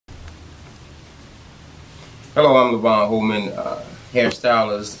Hello, I'm Levon Holman,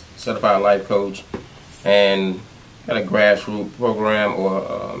 hairstylist, certified life coach, and got a grassroots program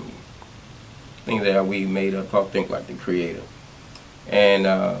or thing that we made up called Think Like the Creator. And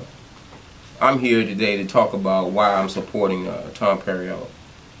I'm here today to talk about why I'm supporting Tom Perriello.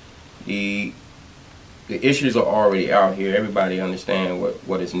 The issues are already out here. Everybody understands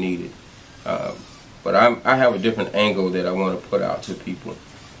what is needed. But I have a different angle that I want to put out to people,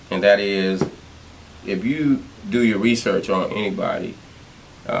 and that is, if you do your research on anybody,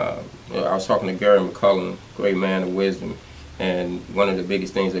 I was talking to Gary McCullum, great man of wisdom, and one of the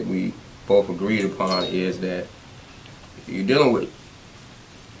biggest things that we both agreed upon is that you're dealing with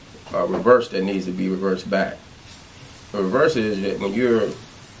a reverse that needs to be reversed back. The reverse is that when you're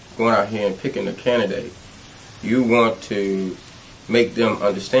going out here and picking a candidate, you want to make them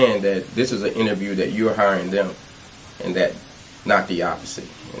understand that this is an interview that you're hiring them, and that not the opposite.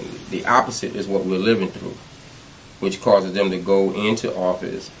 And the opposite is what we're living through, which causes them to go into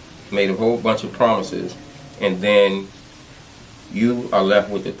office, made a whole bunch of promises, and then you are left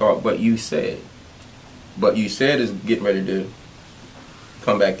with the thought, but you said is getting ready to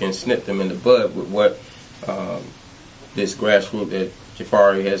come back and snip them in the bud with what this grassroots that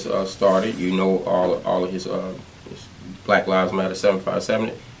Jafari has started. You know, all of his Black Lives Matter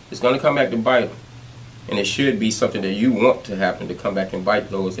 757. It's going to come back to bite them. And it should be something that you want to happen, to come back and bite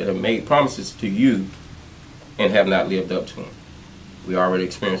those that have made promises to you and have not lived up to them. We already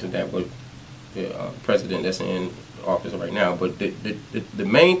experienced that with the president that's in office right now. But the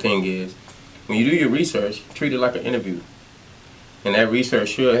main thing is, when you do your research, treat it like an interview. And that research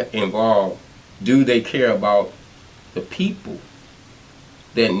should involve, do they care about the people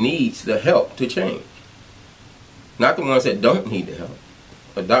that needs the help to change? Not the ones that don't need the help.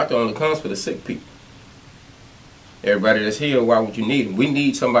 A doctor only comes for the sick people. Everybody that's here, why would you need him? We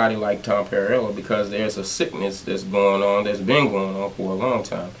need somebody like Tom Perriello because there's a sickness that's going on, that's been going on for a long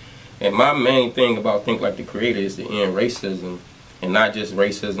time. And my main thing about Think Like the Creator is to end racism, and not just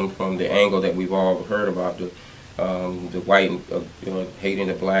racism from the angle that we've all heard about, the white hating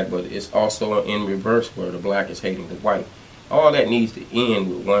the black, but it's also in reverse where the black is hating the white. All that needs to end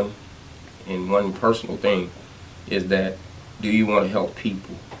with one personal thing, is that, do you want to help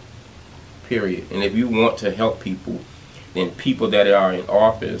people? Period. And if you want to help people, then people that are in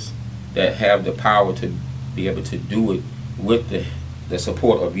office that have the power to be able to do it with the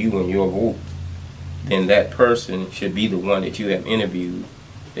support of you and your vote, then that person should be the one that you have interviewed,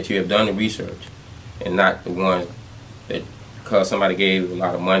 that you have done the research, and not the one that because somebody gave a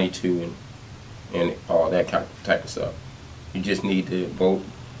lot of money to and all that type of stuff. You just need to vote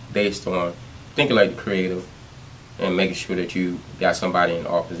based on thinking like the creative and making sure that you got somebody in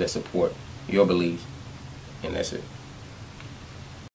office that support your beliefs, and that's it.